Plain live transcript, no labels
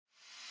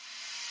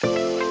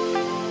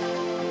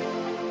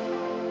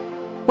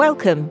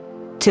Welcome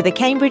to the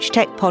Cambridge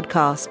Tech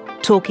Podcast,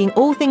 talking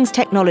all things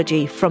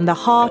technology from the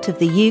heart of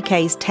the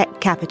UK's tech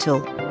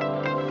capital.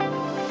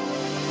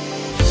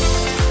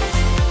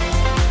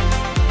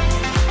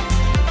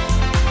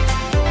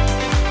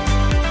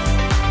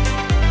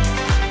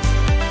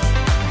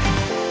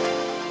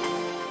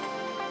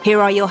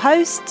 Here are your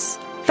hosts,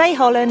 Faye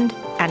Holland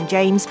and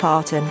James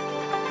Parton.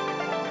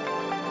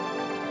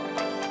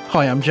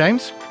 Hi, I'm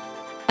James.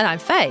 And I'm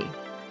Faye.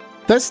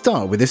 Let's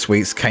start with this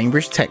week's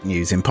Cambridge Tech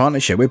News in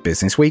partnership with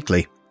Business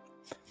Weekly.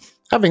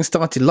 Having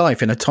started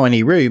life in a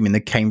tiny room in the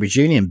Cambridge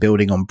Union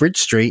building on Bridge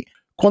Street,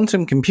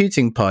 quantum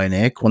computing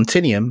pioneer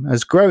Quantinuum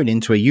has grown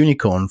into a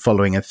unicorn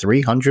following a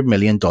 $300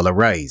 million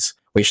raise,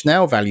 which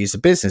now values the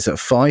business at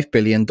 $5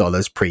 billion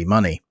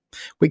pre-money.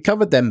 We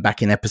covered them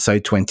back in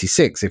episode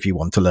 26 if you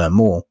want to learn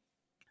more.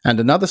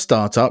 And another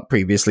startup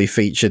previously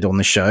featured on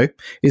the show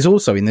is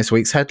also in this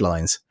week's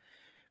headlines.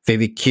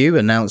 VividQ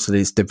announced that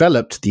it's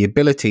developed the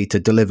ability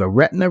to deliver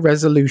retina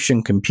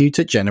resolution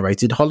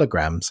computer-generated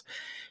holograms,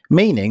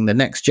 meaning the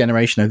next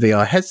generation of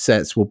VR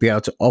headsets will be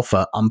able to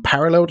offer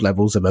unparalleled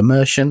levels of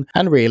immersion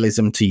and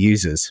realism to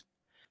users.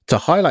 To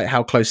highlight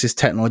how close this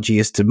technology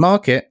is to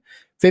market,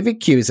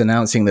 VividQ is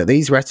announcing that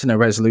these retina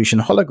resolution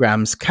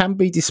holograms can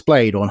be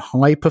displayed on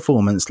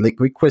high-performance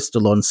liquid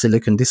crystal-on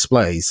silicon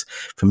displays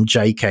from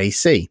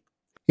JKC.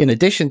 In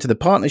addition to the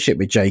partnership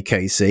with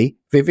JKC,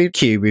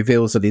 VividQ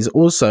reveals that it is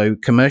also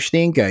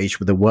commercially engaged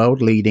with the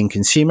world-leading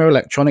consumer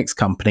electronics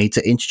company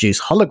to introduce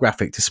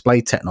holographic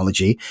display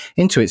technology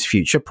into its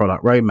future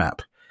product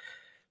roadmap.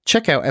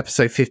 Check out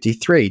episode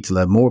 53 to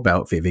learn more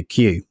about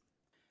VividQ.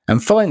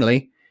 And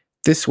finally,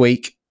 this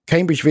week,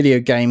 Cambridge video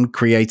game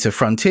creator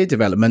Frontier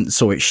Development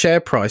saw its share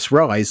price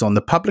rise on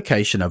the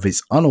publication of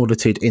its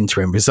unaudited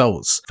interim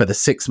results for the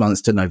 6 months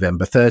to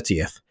November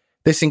 30th.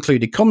 This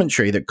included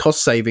commentary that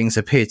cost savings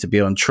appear to be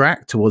on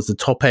track towards the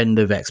top end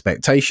of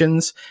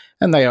expectations,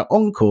 and they are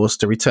on course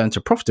to return to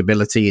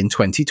profitability in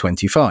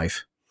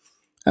 2025.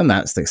 And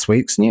that's this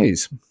week's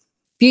news.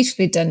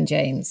 Beautifully done,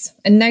 James.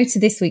 And now to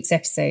this week's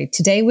episode.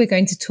 Today we're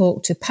going to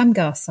talk to Pam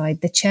Garside,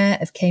 the chair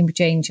of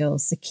Cambridge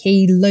Angels, the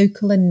key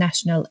local and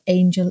national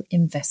angel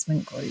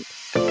investment group.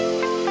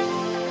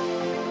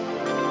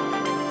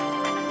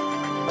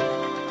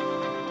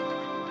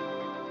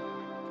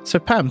 So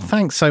Pam,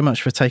 thanks so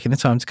much for taking the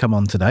time to come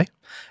on today.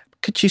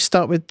 Could you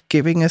start with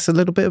giving us a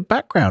little bit of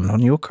background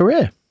on your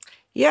career?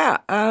 Yeah,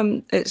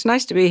 it's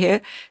nice to be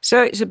here.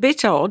 So it's a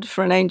bit odd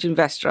for an angel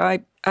investor.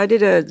 I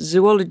did a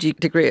zoology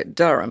degree at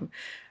Durham,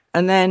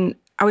 and then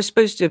I was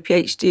supposed to do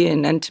a PhD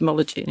in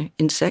entomology,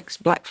 insects,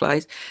 black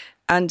flies,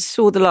 and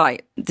saw the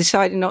light,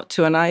 decided not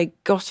to, and I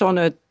got on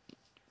a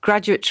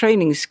graduate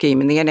training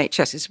scheme in the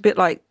NHS. It's a bit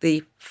like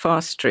the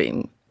Fast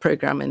Stream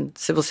programme in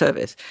civil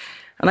service.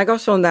 And I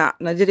got on that,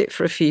 and I did it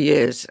for a few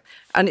years.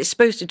 And it's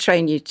supposed to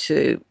train you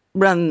to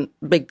run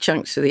big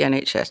chunks of the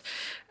NHS.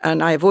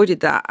 And I avoided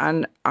that.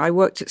 And I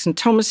worked at St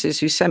Thomas's,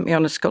 who sent me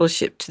on a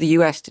scholarship to the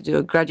US to do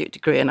a graduate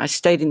degree. And I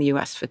stayed in the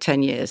US for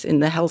 10 years in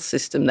the health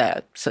system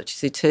there, such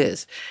as it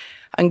is,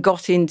 and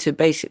got into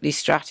basically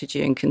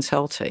strategy and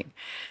consulting.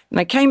 And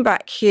I came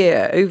back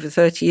here over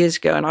 30 years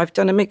ago, and I've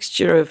done a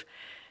mixture of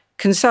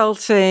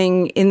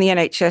consulting in the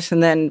NHS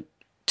and then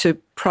to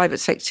private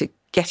sector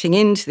getting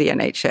into the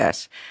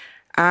NHS,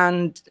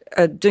 and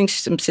doing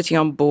some sitting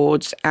on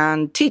boards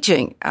and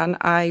teaching. And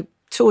I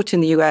taught in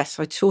the US,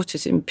 I taught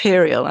at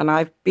Imperial, and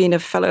I've been a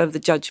fellow of the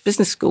Judge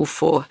Business School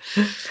for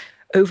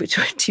over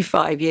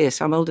 25 years.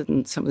 So I'm older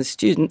than some of the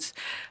students.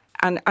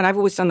 And I've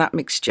always done that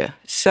mixture.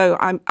 So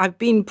I've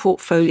been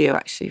portfolio,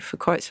 actually, for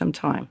quite some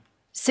time.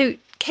 So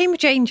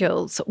Cambridge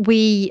Angels,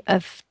 we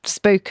have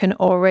spoken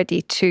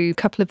already to a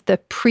couple of the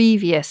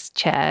previous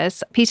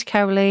chairs, Peter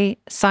Cowley,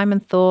 Simon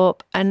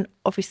Thorpe, and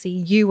obviously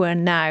you are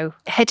now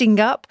heading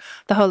up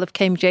the whole of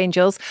Cambridge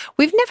Angels.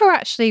 We've never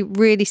actually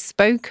really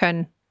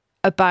spoken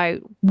about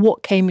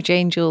what Cambridge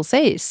Angels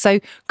is. So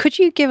could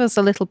you give us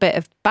a little bit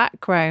of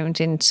background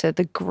into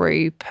the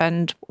group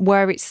and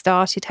where it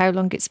started, how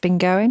long it's been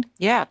going?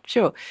 Yeah,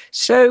 sure.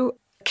 So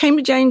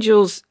Cambridge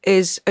Angels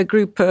is a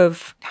group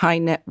of high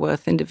net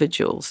worth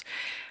individuals.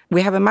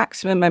 We have a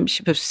maximum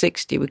membership of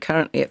 60. We're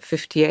currently at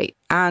 58.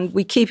 And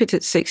we keep it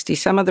at 60.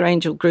 Some other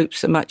angel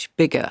groups are much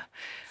bigger.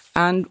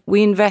 And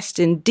we invest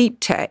in deep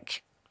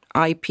tech,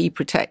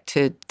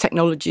 IP-protected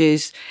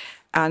technologies,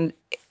 and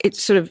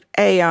it's sort of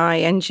AI,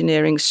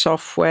 engineering,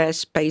 software,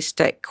 space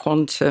tech,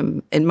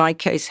 quantum, in my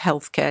case,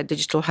 healthcare,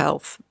 digital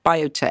health,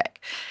 biotech.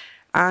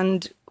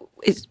 And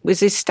it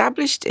was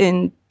established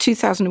in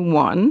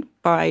 2001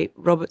 by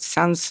Robert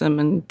Sansom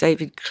and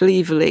David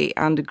Cleverley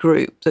and a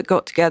group that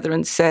got together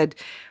and said,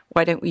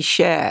 why don't we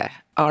share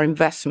our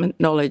investment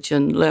knowledge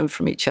and learn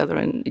from each other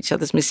and each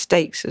other's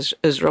mistakes,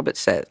 as Robert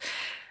said.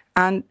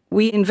 And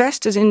we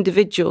invest as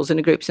individuals in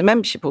a group. It's a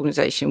membership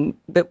organisation,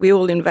 but we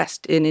all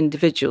invest in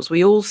individuals.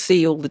 We all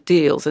see all the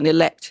deals and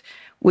elect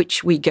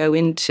which we go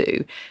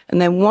into. And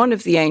then one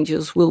of the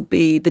angels will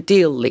be the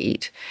deal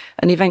lead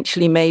and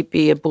eventually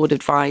maybe a board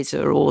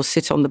advisor or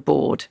sit on the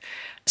board.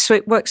 So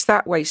it works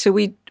that way. So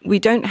we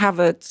don't have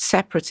a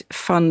separate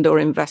fund or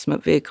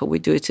investment vehicle. We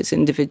do it as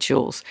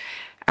individuals.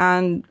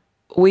 And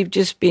we've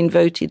just been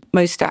voted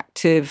most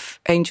active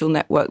angel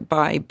network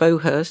by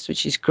Bowhurst,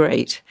 which is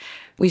great.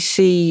 We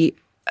see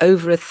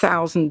over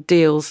 1,000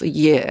 deals a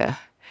year.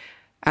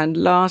 And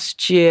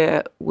last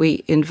year,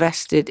 we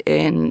invested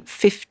in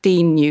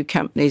 15 new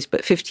companies,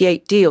 but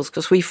 58 deals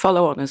because we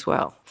follow on as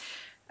well.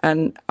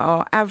 And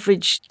our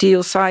average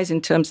deal size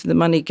in terms of the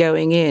money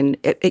going in,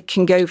 it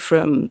can go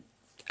from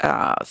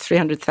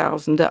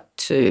 300,000 up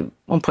to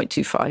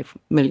 1.25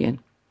 million.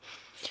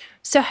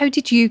 So how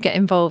did you get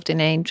involved in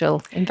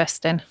angel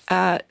investing?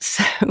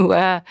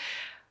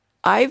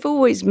 I've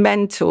always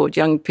mentored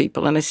young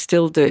people, and I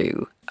still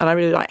do. And I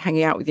really like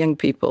hanging out with young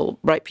people,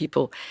 bright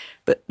people.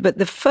 But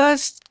the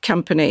first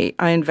company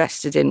I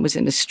invested in was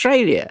in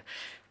Australia.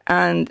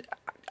 And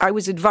I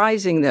was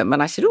advising them,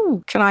 and I said,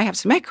 "Oh, can I have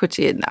some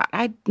equity in that?"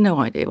 I had no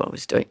idea what I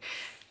was doing.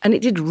 And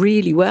it did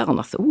really well. And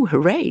I thought, "Oh,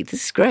 hooray,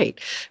 this is great."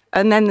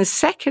 And then the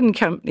second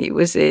company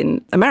was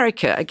in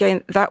America.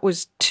 Again, that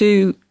was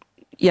two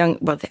young,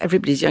 well,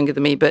 everybody's younger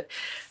than me, but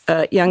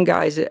young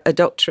guys, a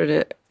doctor and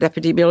an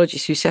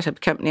epidemiologist who set up a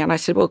company. And I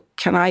said, "Well,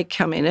 can I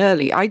come in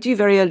early?" I do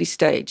very early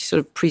stage, sort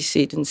of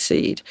pre-seed and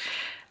seed.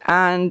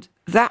 And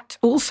that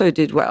also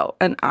did well.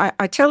 And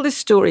I tell this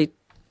story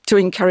to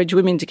encourage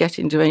women to get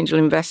into angel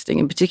investing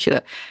in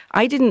particular.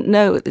 I didn't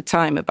know at the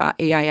time about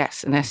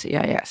EIS and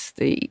SEIS,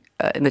 the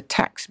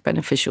tax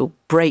beneficial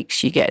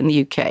breaks you get in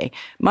the UK.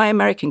 My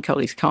American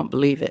colleagues can't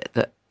believe it,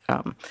 that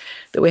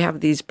we have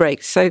these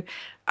breaks. So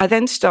I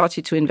then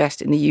started to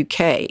invest in the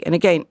UK. And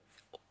again,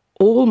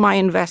 all my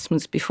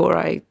investments before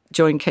I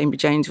joined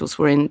Cambridge Angels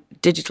were in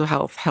digital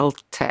health,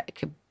 health tech,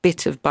 a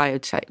bit of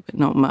biotech, but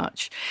not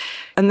much.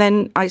 And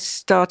then I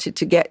started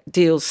to get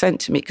deals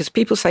sent to me because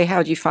people say,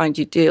 "How do you find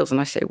your deals?"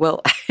 And I say,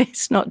 well,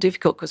 it's not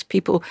difficult because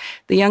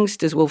the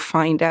youngsters will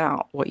find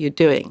out what you're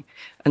doing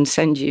and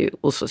send you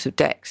all sorts of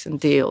decks and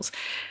deals.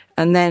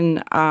 And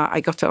then I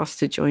got asked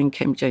to join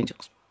Cambridge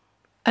Angels.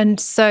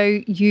 And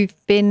so you've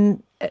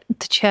been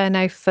the chair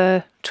now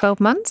for 12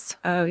 months?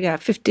 Oh, yeah,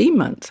 15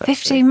 months. Actually.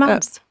 15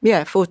 months?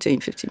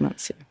 15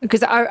 months. Yeah.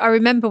 Because I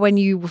remember when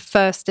you were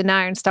first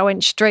announced, I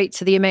went straight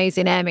to the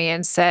amazing Emmy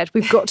and said,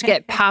 "We've got to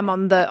get Pam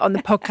on the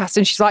podcast."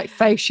 And she's like,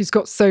 "Faye, she's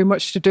got so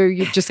much to do.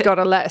 You've just got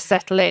to let her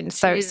settle in."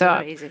 So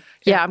amazing.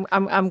 Yeah,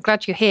 I'm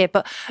glad you're here.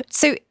 But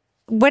so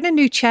when a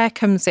new chair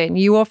comes in,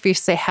 you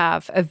obviously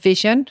have a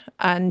vision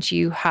and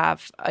you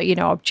have,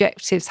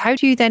 objectives. How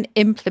do you then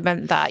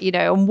implement that,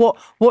 and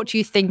what do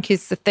you think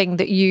is the thing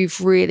that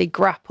you've really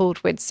grappled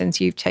with since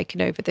you've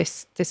taken over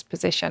this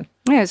position?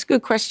 Yeah, it's a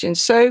good question.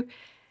 So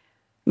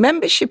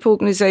membership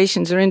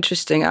organizations are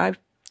interesting. I've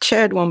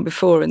chaired one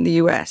before in the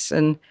US,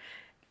 and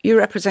you're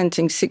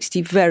representing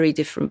 60 very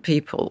different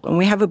people. And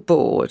we have a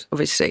board,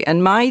 obviously.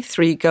 And my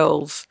 3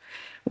 goals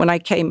when I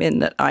came in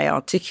that I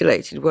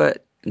articulated were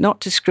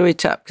not to screw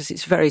it up because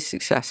it's very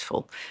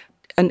successful.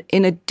 And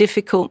in a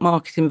difficult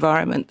market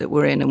environment that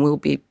we're in, and we'll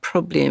be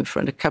probably in for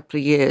a couple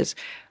of years,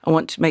 I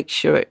want to make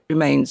sure it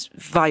remains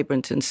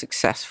vibrant and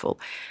successful.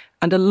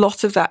 And a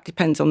lot of that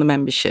depends on the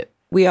membership.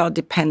 We are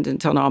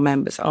dependent on our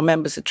members. Our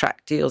members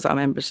attract deals. Our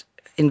members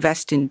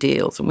invest in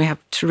deals, and we have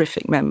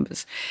terrific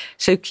members.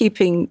 So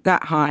keeping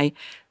that high.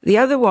 The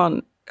other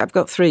one, I've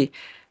got 3.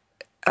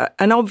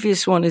 An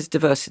obvious one is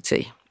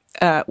diversity.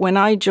 When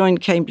I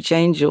joined Cambridge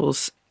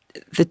Angels,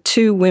 the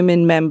 2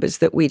 women members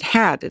that we'd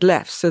had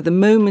left. So the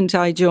moment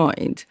I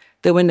joined,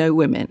 there were no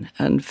women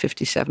and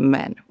 57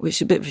 men, which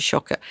is a bit of a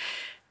shocker.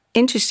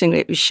 Interestingly,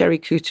 it was Sherry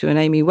Coutu and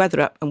Amy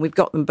Weatherup, and we've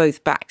got them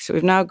both back. So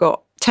we've now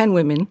got 10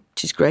 women,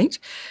 which is great.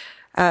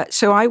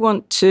 So I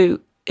want to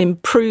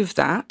improve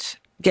that,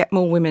 get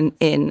more women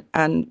in,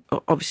 and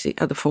obviously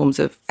other forms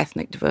of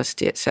ethnic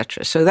diversity,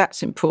 etc. So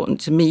that's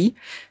important to me,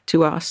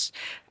 to us.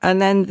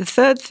 And then the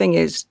third thing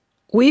is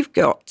we've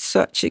got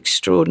such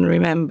extraordinary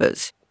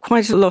members,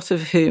 quite a lot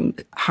of whom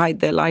hide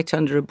their light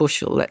under a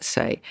bushel, let's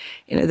say.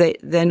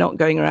 They're not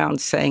going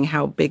around saying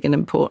how big and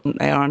important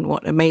they are and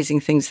what amazing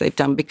things they've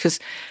done, because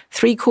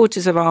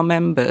 3/4 of our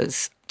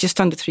members,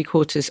 just under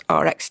 3/4,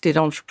 are exited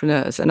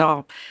entrepreneurs, and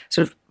our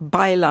sort of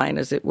byline,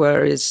 as it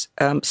were, is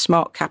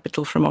smart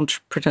capital from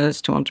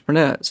entrepreneurs to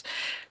entrepreneurs.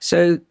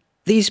 So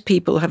these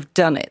people have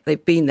done it.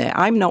 They've been there.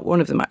 I'm not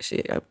one of them,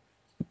 actually.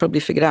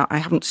 Probably figured out I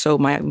haven't sold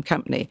my own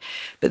company,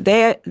 but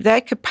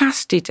their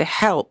capacity to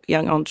help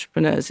young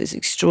entrepreneurs is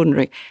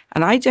extraordinary,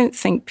 and I don't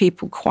think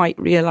people quite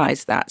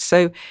realise that.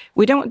 So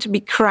we don't want to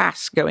be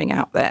crass going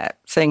out there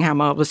saying how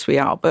marvellous we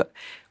are, but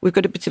we've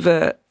got a bit of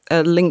a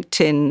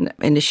LinkedIn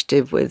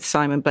initiative with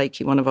Simon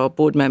Blakey, one of our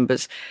board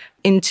members,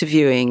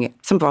 interviewing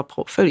some of our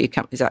portfolio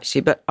companies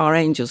actually, but our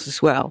angels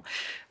as well,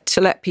 to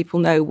let people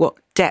know what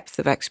depth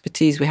of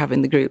expertise we have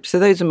in the group. So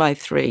those are my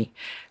 3.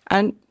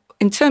 And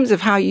in terms of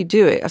how you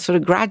do it, I sort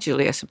of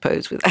gradually, I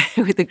suppose, with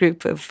a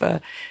group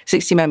of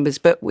 60 members.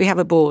 But we have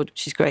a board,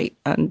 which is great,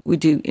 and we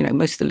do,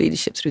 most of the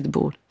leadership through the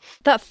board.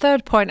 That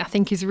third point, I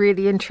think, is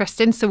really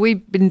interesting. So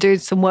we've been doing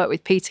some work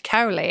with Peter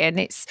Cowley, and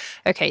it's,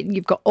 okay,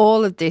 you've got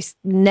all of this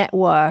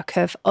network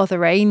of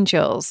other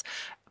angels,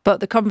 But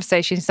the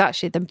conversation is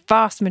actually the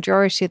vast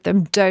majority of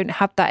them don't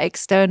have that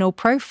external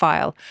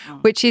profile,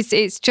 which is,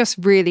 it's just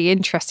really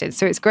interesting.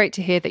 So it's great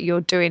to hear that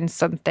you're doing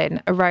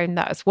something around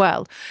that as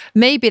well.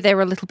 Maybe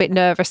they're a little bit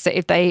nervous that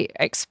if they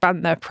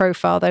expand their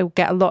profile, they'll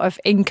get a lot of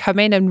income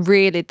in. And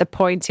really the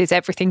point is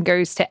everything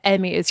goes to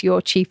Emmy as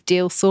your chief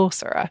deal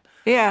sorcerer.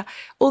 Yeah,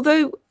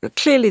 although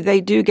clearly they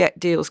do get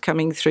deals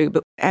coming through,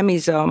 but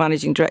Emmy's our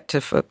managing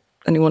director for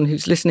anyone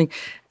who's listening.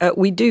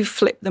 We do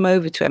flip them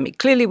over to Emmy.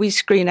 Clearly we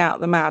screen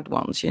out the mad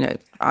ones,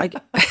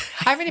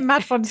 How many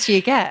mad ones do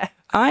you get?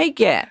 I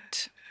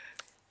get,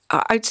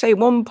 I'd say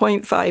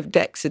 1.5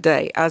 decks a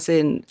day, as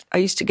in I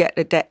used to get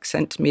a deck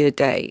sent to me a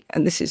day.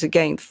 And this is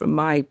again from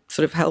my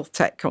sort of health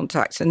tech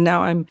contacts. And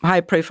now I'm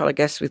high profile, I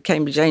guess, with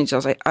Cambridge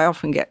Angels. I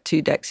often get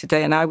 2 decks a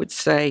day. And I would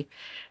say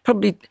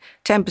probably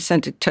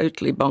 10% are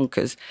totally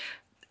bonkers.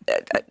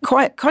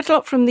 Quite a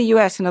lot from the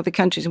US and other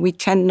countries, and we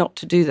tend not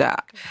to do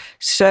that.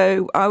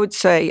 So I would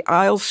say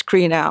I'll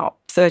screen out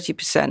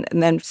 30%,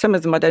 and then some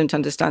of them I don't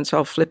understand, so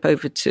I'll flip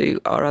over to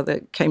our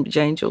other Cambridge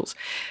Angels.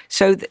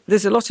 So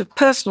there's a lot of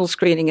personal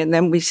screening, and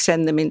then we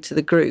send them into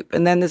the group.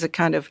 And then there's a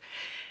kind of,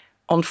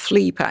 on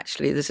Fleep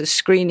actually, there's a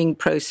screening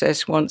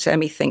process once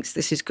Emmy thinks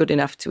this is good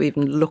enough to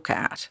even look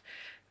at.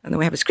 And then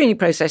we have a screening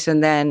process,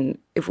 and then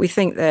if we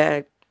think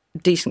they're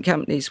decent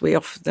companies, we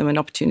offer them an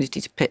opportunity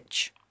to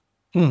pitch.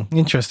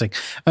 Interesting.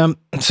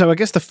 So I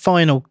guess the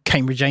final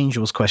Cambridge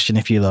Angels question,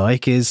 if you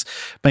like, is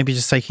maybe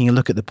just taking a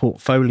look at the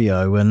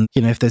portfolio and,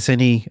 if there's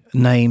any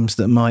names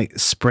that might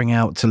spring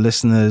out to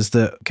listeners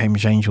that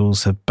Cambridge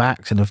Angels have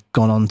backed and have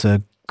gone on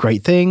to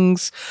great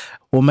things,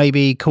 or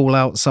maybe call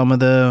out some of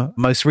the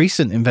most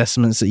recent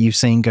investments that you've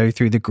seen go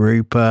through the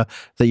group that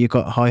you've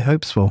got high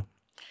hopes for.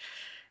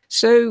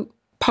 So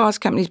past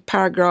companies,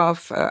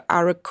 Paragraph,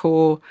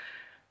 Aracor,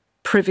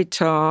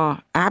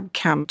 Privitar,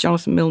 Abcam,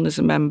 Jonathan Milner's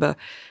a member.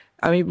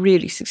 I mean,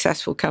 really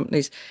successful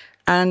companies.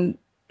 And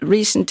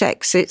recent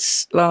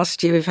exits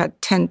last year, we've had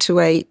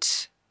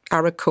 10-8,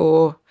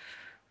 Aracor,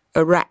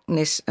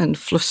 Arachnis and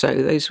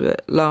Flusso. Those were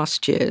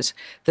last year's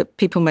that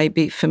people may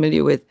be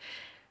familiar with.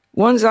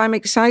 Ones I'm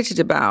excited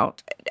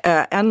about,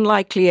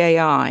 Unlikely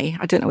AI.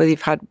 I don't know whether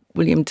you've had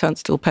William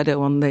Tunstall-Pedo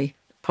on the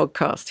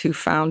podcast, who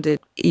founded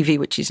EV,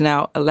 which is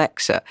now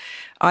Alexa.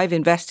 I've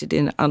invested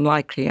in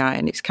Unlikely AI,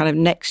 and it's kind of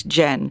next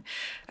gen.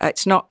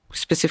 It's not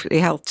specifically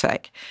health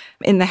tech.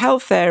 In the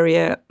health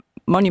area,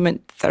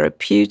 Monument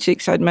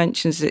Therapeutics, I'd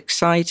mentioned, is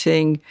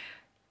exciting.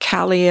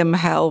 Callium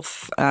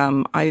Health,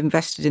 I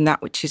invested in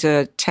that, which is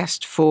a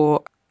test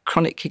for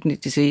chronic kidney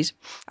disease.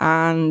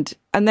 And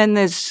then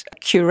there's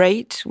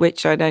Curate,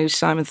 which I know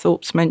Simon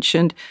Thorpe's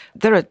mentioned.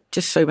 There are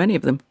just so many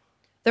of them.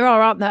 There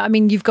are, aren't there? I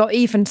mean, you've got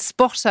even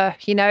Spotter,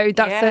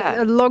 that's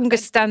a longer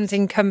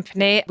standing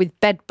company with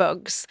bed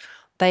bugs.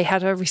 They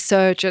had a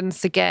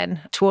resurgence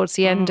again towards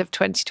the end of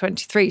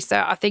 2023.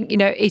 So I think,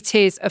 it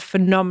is a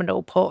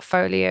phenomenal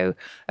portfolio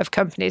of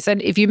companies.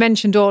 And if you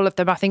mentioned all of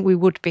them, I think we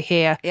would be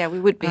here. Yeah, we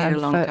would be here a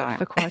long time.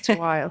 For quite a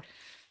while.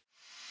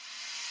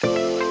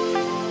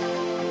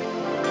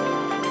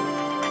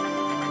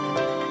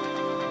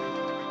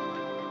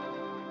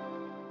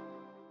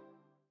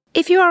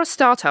 If you are a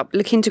startup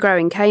looking to grow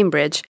in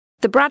Cambridge,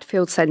 the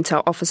Bradfield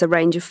Centre offers a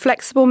range of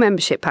flexible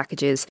membership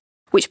packages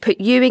which put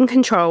you in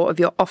control of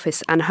your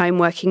office and home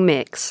working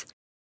mix.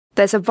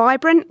 There's a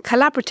vibrant,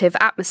 collaborative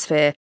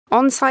atmosphere,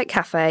 on-site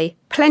cafe,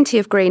 plenty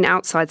of green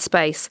outside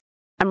space,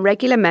 and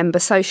regular member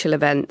social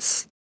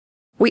events.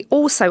 We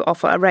also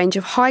offer a range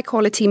of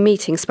high-quality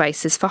meeting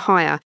spaces for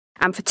hire,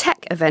 and for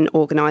tech event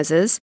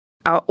organisers,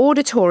 our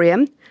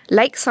auditorium,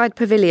 lakeside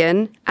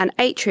pavilion and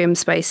atrium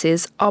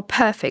spaces are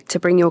perfect to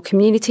bring your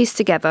communities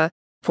together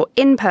for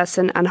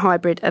in-person and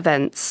hybrid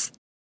events.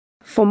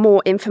 For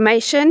more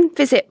information,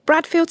 visit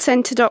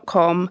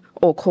bradfieldcentre.com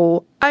or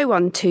call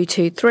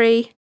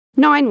 01223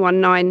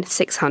 919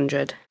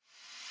 600.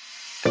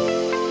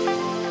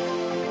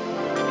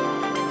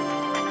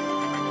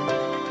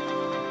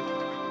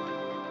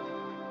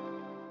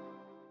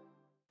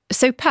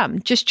 So Pam,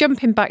 just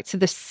jumping back to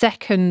the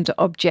second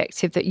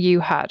objective that you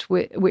had,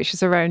 which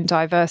is around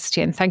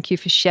diversity, and thank you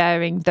for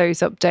sharing those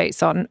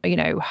updates on,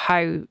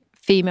 how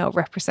female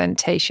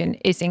representation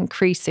is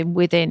increasing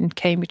within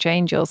Cambridge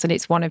Angels, and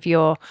it's one of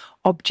your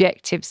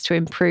objectives to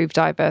improve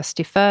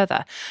diversity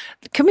further.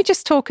 Can we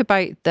just talk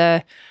about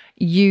the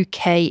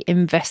UK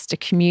investor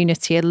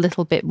community a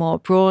little bit more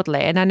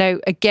broadly? And I know,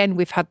 again,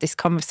 we've had this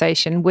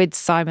conversation with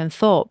Simon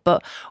Thorpe,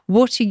 but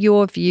what are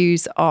your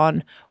views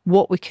on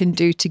what we can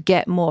do to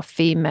get more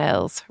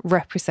females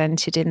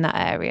represented in that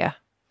area?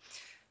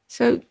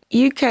 So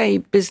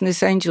UK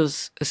Business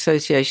Angels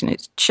Association,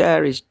 its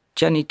chair is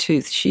Jenny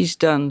Tooth. She's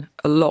done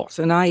a lot,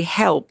 and I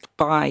help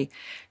by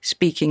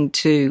speaking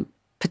to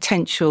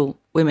potential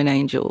women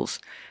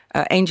angels.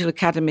 Angel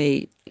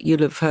Academy,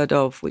 you'll have heard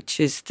of, which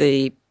is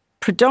the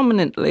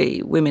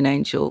predominantly women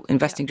angel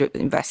investing group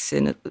that invests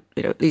in,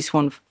 at least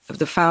one of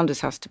the founders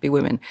has to be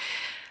women.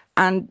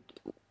 And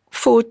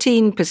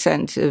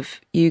 14% of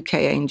UK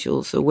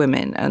angels are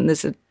women, and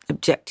there's an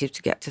objective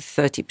to get to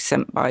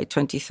 30% by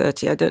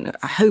 2030. I don't know.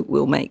 I hope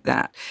we'll make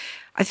that.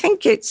 I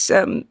think it's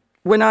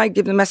when I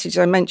give the message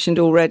I mentioned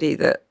already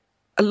that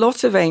a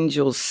lot of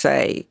angels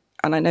say,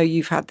 and I know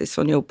you've had this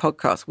on your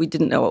podcast, we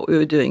didn't know what we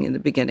were doing in the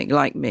beginning,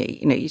 like me.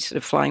 You're sort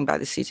of flying by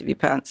the seat of your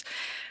pants.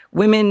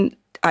 Women,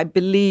 I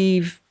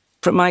believe,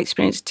 from my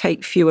experience,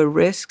 take fewer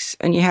risks.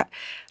 And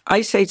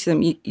I say to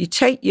them, you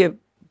take your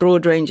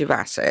broad range of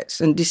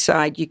assets and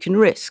decide you can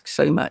risk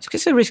so much,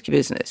 because it's a risky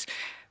business.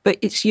 But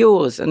it's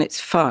yours and it's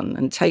fun,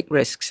 and take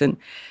risks. And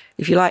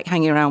if you like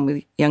hanging around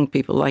with young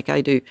people like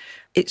I do,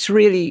 it's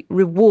really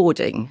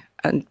rewarding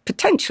and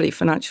potentially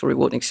financially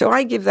rewarding. So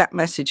I give that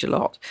message a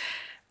lot.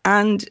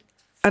 And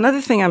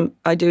another thing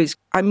I do is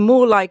I'm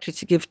more likely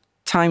to give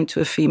time to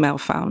a female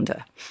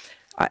founder.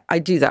 I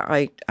do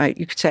that.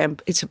 You could say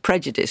it's a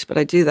prejudice, but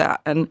I do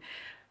that. And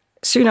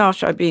soon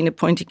after I'd been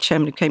appointed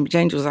chairman of Cambridge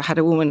Angels, I had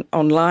a woman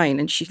online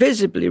and she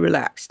visibly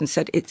relaxed and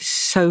said, it's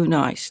so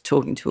nice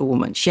talking to a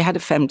woman. She had a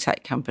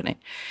femtech company.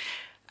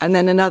 And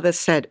then another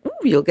said,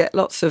 you'll get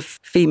lots of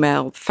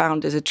female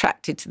founders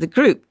attracted to the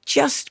group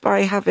just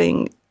by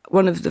having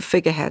one of the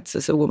figureheads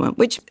as a woman,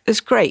 which is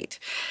great.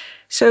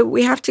 So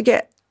we have to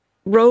get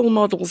role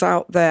models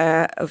out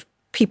there of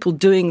people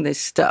doing this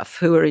stuff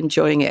who are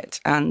enjoying it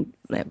and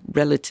they're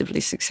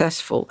relatively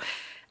successful.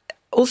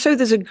 Also,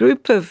 there's a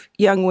group of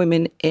young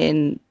women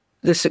in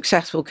the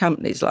successful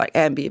companies like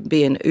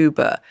Airbnb and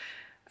Uber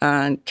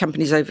and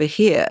companies over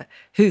here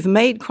who've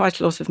made quite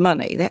a lot of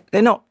money.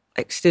 They're not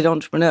exited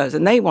entrepreneurs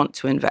and they want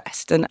to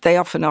invest. And they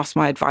often ask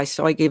my advice,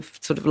 so I give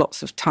sort of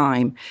lots of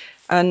time.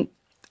 And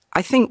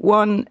I think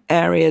one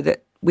area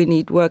that we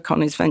need work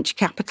on is venture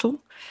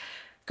capital,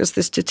 because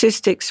the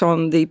statistics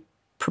on the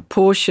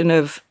proportion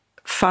of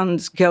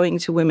funds going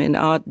to women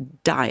are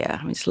dire.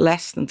 I mean, it's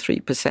less than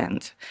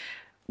 3%.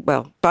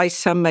 Well, by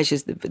some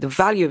measures, the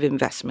value of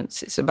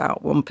investments is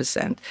about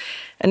 1%.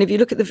 And if you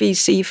look at the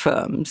VC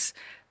firms,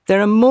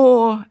 there are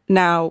more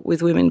now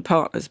with women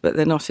partners, but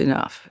they're not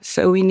enough.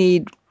 So we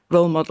need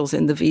role models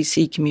in the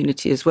VC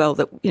community as well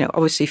that,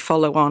 obviously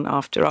follow on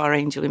after our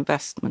angel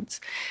investments.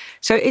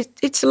 So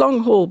it's a long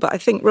haul, but I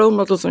think role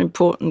models are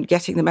important,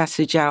 getting the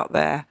message out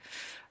there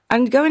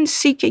and go and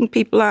seeking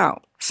people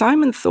out.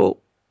 Simon Thorpe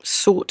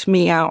sought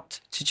me out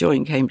to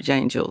join Cambridge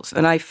Angels.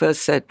 And I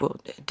first said, well,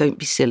 don't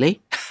be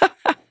silly.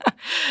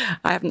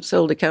 I haven't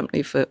sold a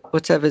company for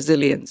whatever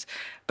zillions.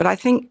 But I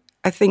think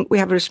we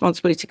have a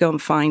responsibility to go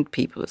and find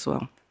people as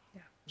well.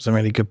 Some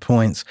really good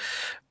points.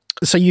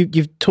 So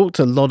you've talked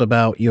a lot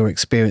about your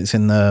experience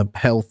in the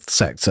health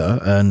sector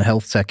and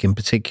health tech in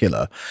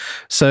particular.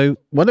 So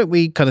why don't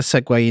we kind of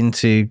segue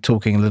into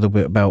talking a little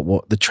bit about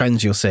what the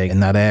trends you're seeing in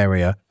that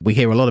area? We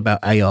hear a lot about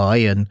AI,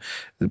 and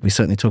we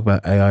certainly talk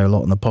about AI a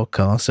lot on the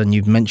podcast, and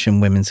you've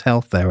mentioned women's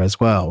health there as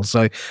well.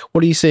 So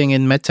what are you seeing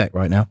in medtech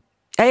right now?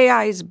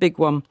 AI is a big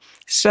one.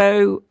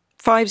 So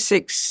 5,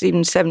 6,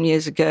 even 7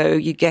 years ago,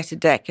 you get a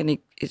deck and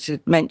it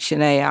would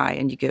mention AI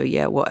and you go,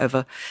 yeah,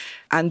 whatever.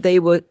 And they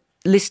were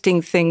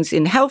listing things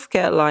in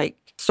healthcare like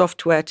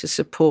software to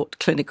support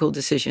clinical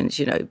decisions,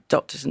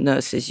 doctors and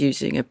nurses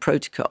using a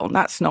protocol. And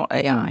that's not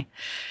AI.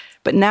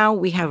 But now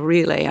we have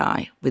real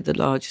AI with the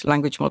large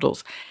language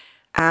models.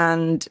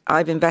 And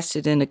I've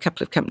invested in a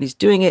couple of companies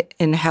doing it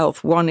in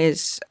health. One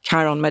is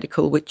Chiron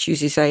Medical, which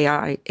uses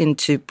AI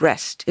into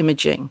breast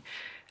imaging.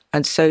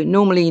 And so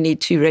normally you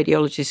need 2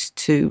 radiologists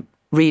to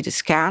read a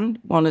scan,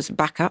 one as a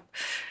backup.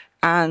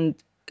 And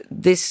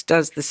this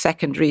does the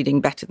second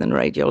reading better than a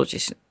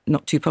radiologist.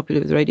 Not too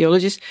popular with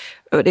radiologists,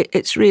 but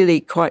it's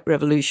really quite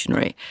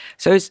revolutionary.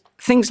 So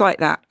things like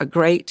that are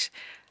great.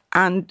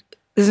 And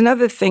there's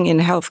another thing in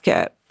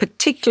healthcare,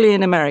 particularly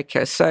in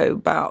America. So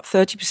about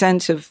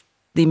 30% of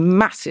the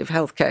massive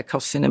healthcare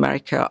costs in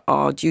America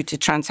are due to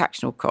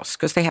transactional costs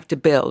because they have to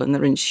bill and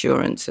their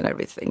insurance and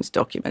everything's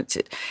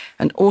documented.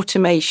 And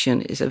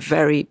automation is a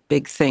very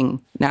big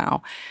thing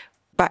now,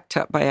 backed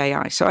up by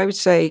AI. So I would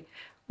say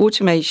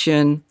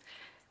automation,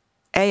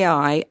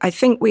 AI. I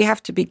think we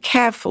have to be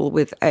careful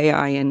with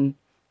AI in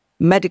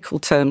medical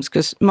terms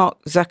because Mark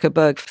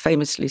Zuckerberg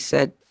famously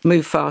said,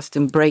 move fast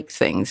and break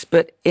things.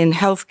 But in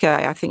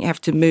healthcare, I think you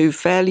have to move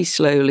fairly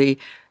slowly,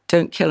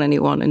 don't kill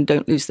anyone and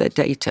don't lose their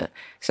data.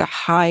 It's a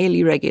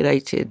highly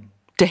regulated,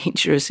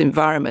 dangerous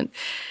environment.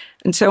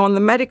 And so on the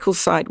medical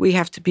side, we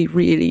have to be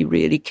really,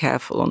 really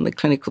careful on the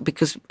clinical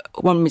because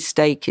one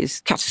mistake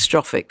is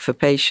catastrophic for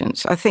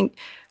patients. I think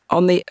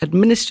on the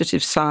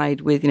administrative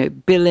side with,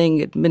 billing,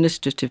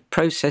 administrative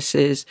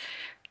processes,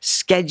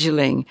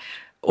 scheduling,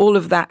 all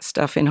of that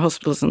stuff in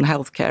hospitals and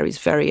healthcare is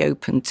very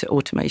open to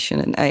automation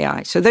and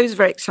AI. So those are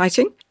very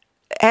exciting.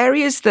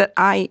 Areas that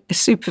I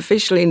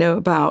superficially know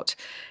about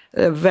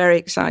that are very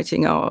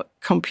exciting are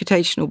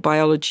computational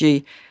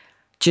biology,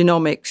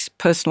 genomics,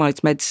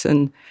 personalized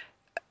medicine.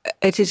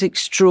 It is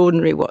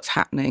extraordinary what's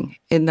happening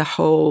in the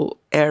whole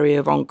area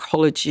of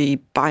oncology,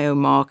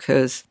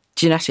 biomarkers,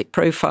 genetic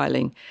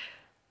profiling.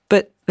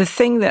 But the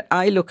thing that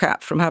I look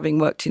at from having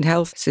worked in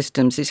health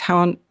systems is how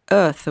on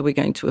earth are we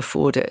going to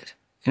afford it?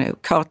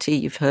 CAR-T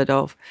you've heard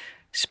of,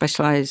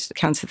 specialized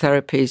cancer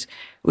therapies.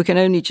 We can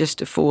only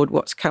just afford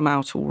what's come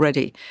out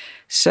already.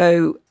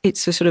 So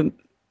it's a sort of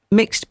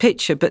mixed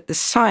picture, but the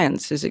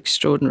science is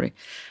extraordinary.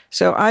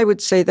 So I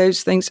would say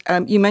those things.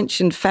 You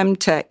mentioned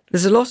femtech.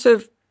 There's a lot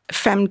of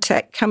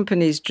femtech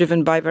companies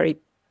driven by very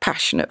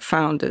passionate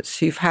founders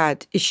who've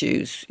had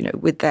issues,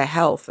 with their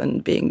health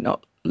and being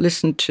not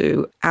listened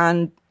to.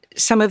 And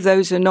some of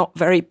those are not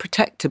very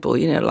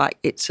protectable, like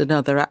it's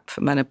another app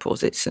for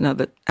menopause, it's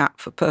another app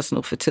for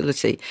personal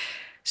fertility.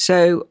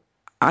 So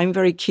I'm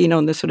very keen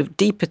on the sort of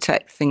deeper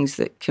tech things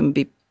that can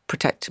be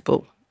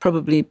protectable,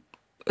 probably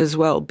as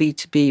well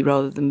B2B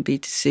rather than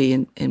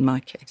B2C in my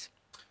case.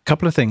 A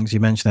couple of things you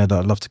mentioned there that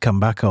I'd love to come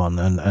back on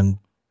and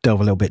delve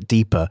a little bit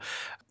deeper.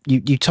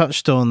 You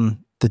touched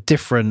on the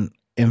different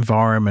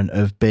environment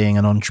of being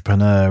an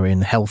entrepreneur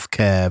in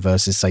healthcare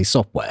versus, say,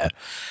 software,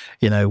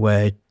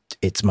 where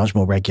it's much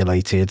more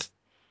regulated.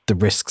 The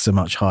risks are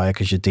much higher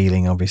because you're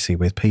dealing, obviously,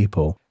 with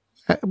people.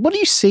 What do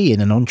you see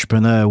in an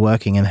entrepreneur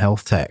working in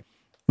health tech?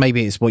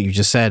 Maybe it's what you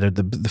just said, or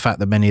the fact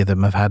that many of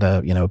them have had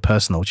a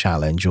personal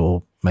challenge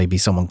or maybe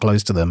someone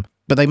close to them.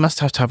 But they must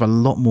have to have a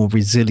lot more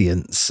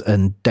resilience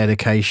and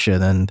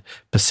dedication and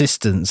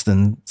persistence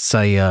than,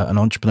 say, an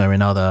entrepreneur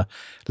in other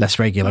less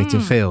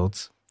regulated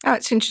fields. Oh,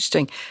 it's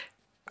interesting.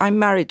 I'm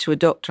married to a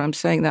doctor. I'm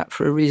saying that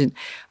for a reason.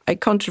 I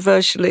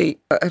controversially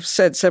have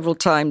said several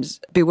times,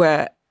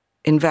 beware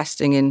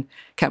investing in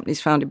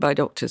companies founded by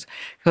doctors,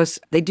 because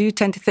they do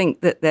tend to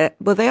think that they're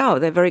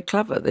very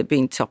clever. They've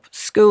been top of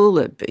school,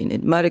 they've been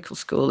in medical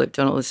school, they've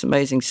done all this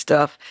amazing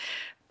stuff,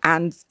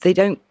 and they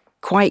don't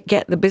quite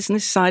get the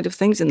business side of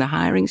things and the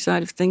hiring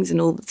side of things and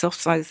all the soft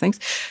side of things.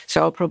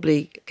 So I'll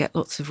probably get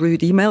lots of rude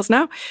emails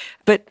now.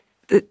 But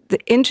the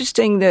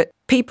interesting that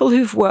people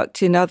who've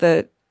worked in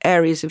other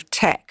areas of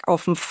tech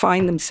often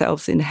find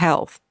themselves in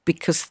health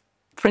because,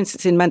 for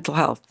instance, in mental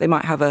health, they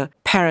might have a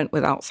parent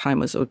with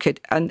Alzheimer's or a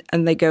kid, and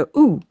they go,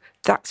 ooh,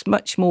 that's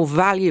much more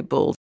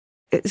valuable.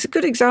 It's a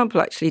good example,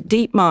 actually.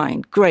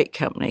 DeepMind, great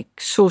company,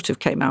 sort of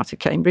came out of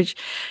Cambridge.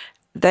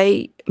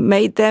 They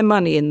made their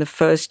money in the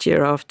first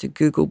year after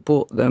Google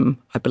bought them,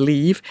 I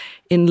believe,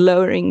 in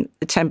lowering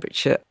the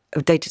temperature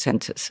of data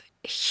centers.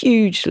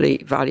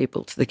 Hugely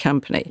valuable to the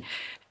company.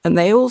 And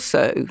they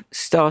also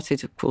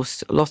started, of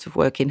course, a lot of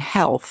work in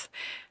health.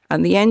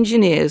 And the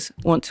engineers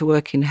want to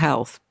work in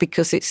health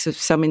because it's of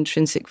some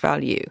intrinsic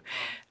value.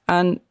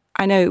 And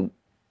I know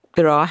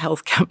there are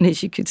health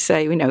companies, you could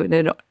say,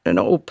 they're not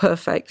all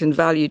perfect and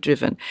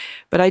value-driven.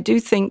 But I do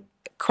think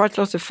quite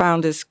a lot of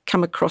founders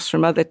come across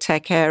from other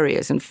tech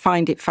areas and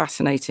find it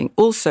fascinating.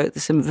 Also,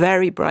 there's some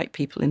very bright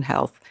people in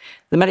health.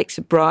 The medics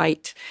are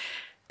bright.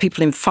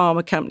 People in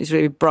pharma companies are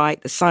really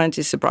bright. The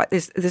scientists are bright.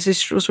 There's this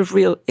sort of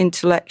real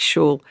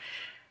intellectual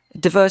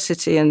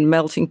diversity and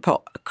melting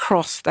pot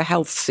across the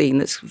health scene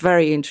that's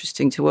very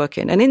interesting to work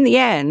in. And in the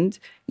end,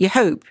 you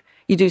hope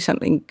you do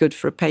something good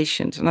for a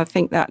patient. And I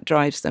think that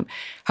drives them.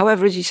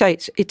 However, as you say,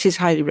 it is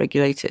highly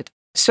regulated.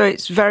 So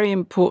it's very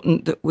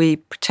important that we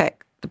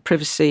protect the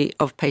privacy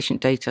of patient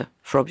data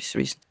for obvious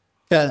reasons.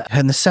 Yeah,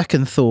 and the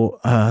second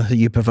thought that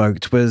you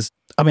provoked was,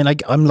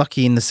 I'm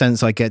lucky in the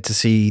sense I get to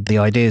see the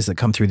ideas that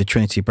come through the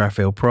Trinity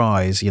Bradfield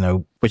Prize,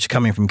 which are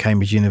coming from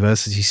Cambridge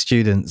University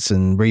students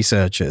and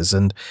researchers.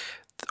 And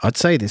I'd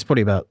say there's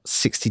probably about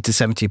 60 to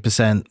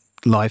 70%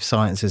 life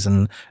sciences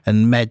and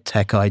med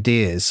tech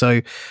ideas.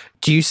 So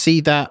do you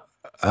see that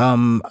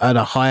at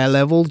a higher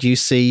level? Do you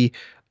see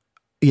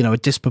a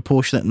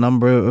disproportionate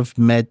number of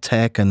med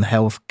tech and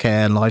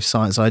healthcare and life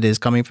science ideas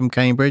coming from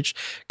Cambridge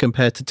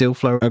compared to deal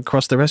flow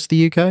across the rest of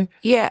the UK?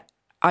 Yeah,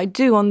 I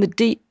do on the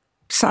deep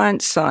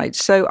science side.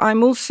 So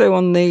I'm also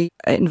on the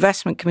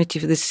investment committee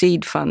for the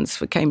seed funds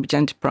for Cambridge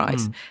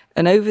Enterprise.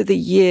 And over the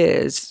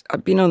years,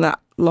 I've been on that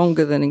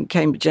longer than in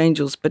Cambridge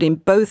Angels, but in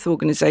both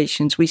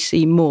organisations we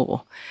see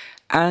more.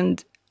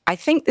 And I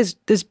think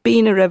there's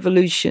been a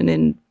revolution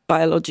in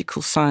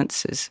biological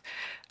sciences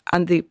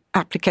and the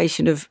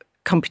application of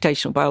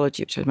computational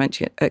biology, which I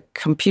mentioned,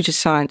 computer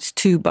science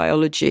to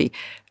biology.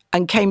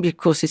 And Cambridge, of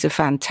course, is a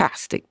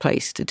fantastic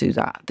place to do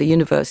that. The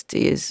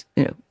university is,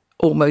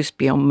 almost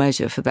beyond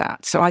measure for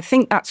that. So I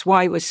think that's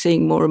why we're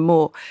seeing more and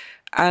more.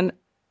 And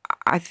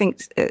I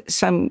think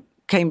some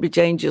Cambridge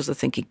Angels are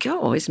thinking,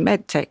 is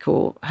medtech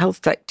or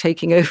health tech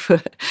taking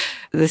over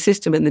the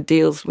system and the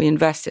deals we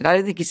invested? I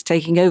don't think it's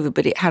taking over,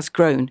 but it has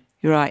grown.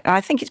 You're right. And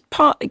I think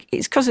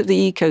it's because of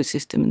the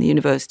ecosystem, and the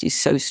university is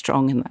so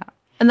strong in that.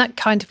 And that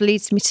kind of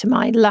leads me to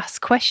my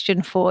last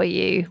question for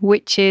you,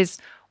 which is,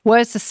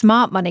 where's the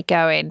smart money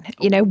going?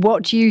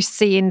 What do you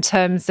see in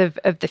terms of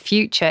the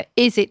future?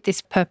 Is it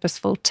this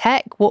purposeful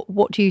tech?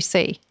 What do you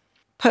see?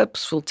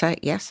 Purposeful tech,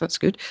 yes, that's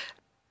good.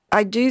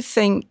 I do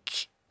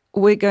think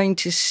we're going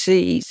to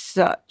see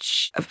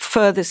such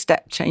further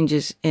step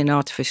changes in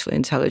artificial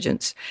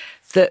intelligence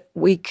that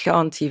we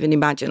can't even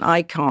imagine.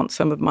 I can't.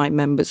 Some of my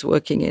members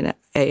working in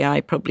AI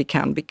probably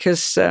can,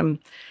 because,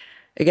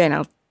 again,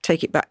 I'll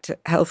take it back to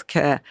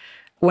healthcare.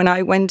 When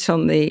I went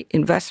on the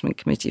investment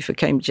committee for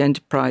Cambridge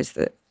Enterprise,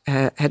 the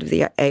head of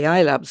the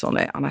AI labs on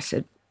it, and I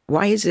said,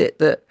 why is it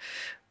that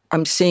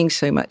I'm seeing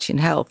so much in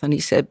health? And he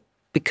said,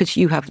 because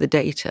you have the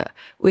data.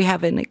 We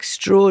have an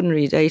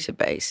extraordinary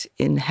database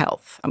in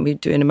health, and we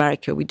do in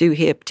America. We do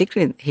here,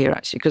 particularly here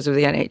actually, because of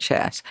the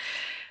NHS.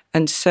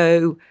 And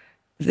so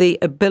the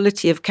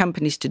ability of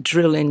companies to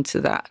drill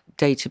into that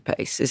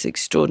database is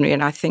extraordinary.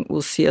 And I think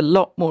we'll see a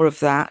lot more of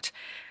that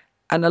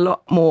and a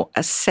lot more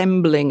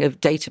assembling of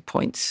data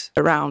points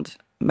around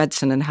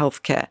medicine and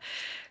healthcare.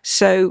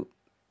 So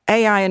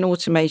AI and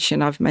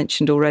automation, I've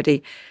mentioned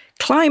already.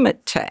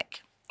 Climate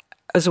tech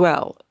as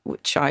well,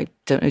 which I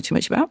don't know too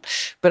much about,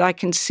 but I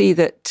can see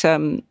that,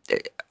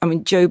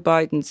 Joe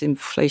Biden's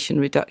Inflation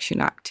Reduction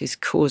Act is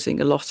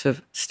causing a lot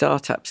of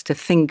startups to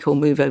think or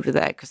move over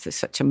there because there's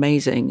such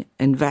amazing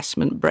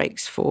investment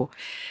breaks for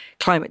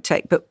climate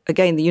tech. But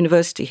again, the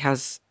university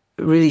has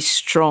really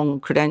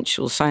strong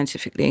credentials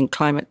scientifically in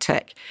climate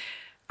tech.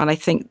 And I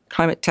think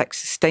climate tech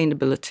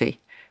sustainability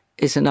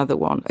is another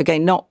one.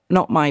 Again, not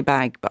my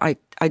bag, but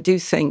I do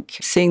think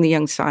seeing the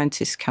young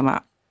scientists come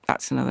up,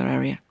 that's another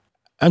area.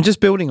 And just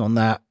building on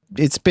that,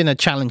 it's been a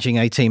challenging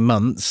 18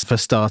 months for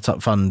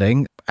startup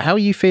funding. How are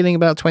you feeling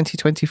about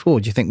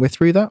 2024? Do you think we're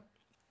through that?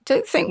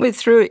 Don't think we're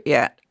through it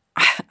yet.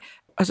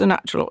 As a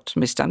natural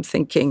optimist, I'm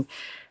thinking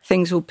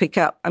things will pick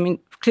up.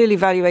 Clearly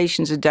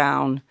valuations are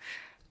down.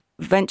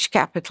 Venture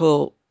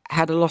capital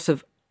had a lot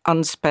of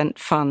unspent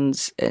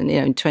funds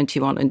in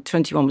 21, and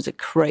 21 was a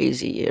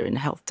crazy year in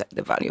health tech.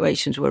 The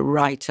valuations were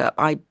right up.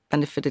 I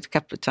benefited a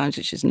couple of times,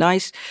 which is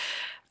nice.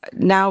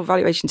 Now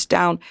valuations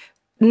down.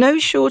 No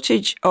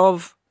shortage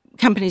of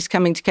companies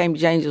coming to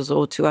Cambridge Angels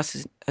or to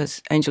us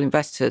as angel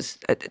investors.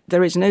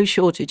 There is no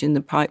shortage in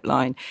the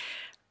pipeline.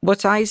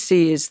 What I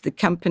see is the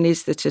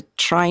companies that are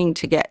trying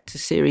to get to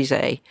Series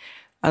A,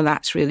 and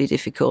that's really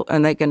difficult,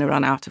 and they're going to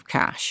run out of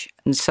cash,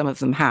 and some of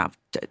them have.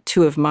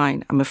 2 of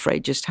mine, I'm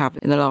afraid, just have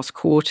in the last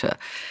quarter.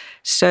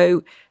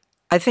 So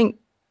I think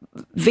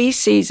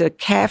VCs are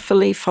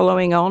carefully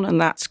following on, and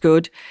that's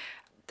good.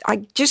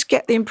 I just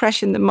get the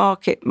impression the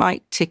market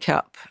might tick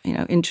up.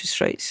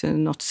 Interest rates are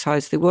not as high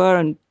as they were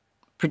and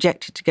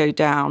projected to go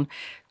down.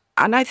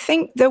 And I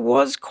think there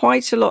was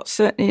quite a lot,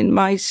 certainly in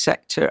my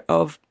sector,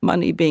 of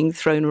money being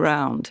thrown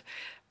around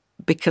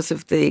because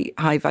of the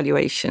high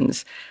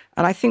valuations.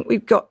 And I think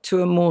we've got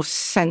to a more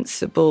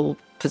sensible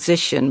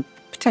position,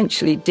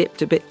 potentially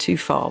dipped a bit too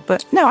far.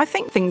 But no, I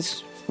think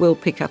things will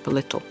pick up a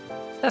little.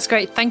 That's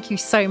great. Thank you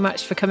so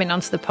much for coming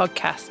onto the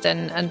podcast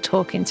and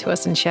talking to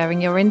us and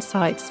sharing your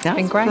insights. It's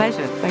been great.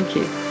 Pleasure. Thank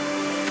you.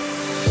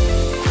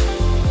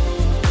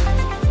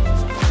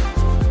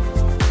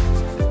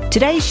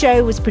 Today's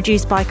show was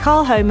produced by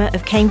Carl Homer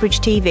of Cambridge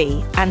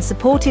TV and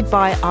supported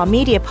by our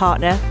media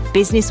partner,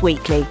 Business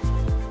Weekly.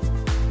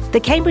 The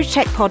Cambridge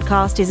Tech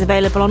Podcast is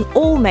available on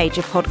all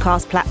major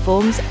podcast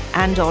platforms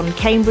and on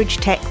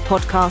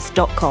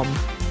cambridgetechpodcast.com.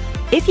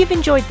 If you've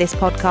enjoyed this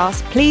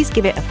podcast, please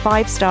give it a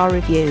 5-star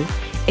review.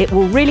 It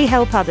will really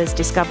help others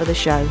discover the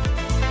show.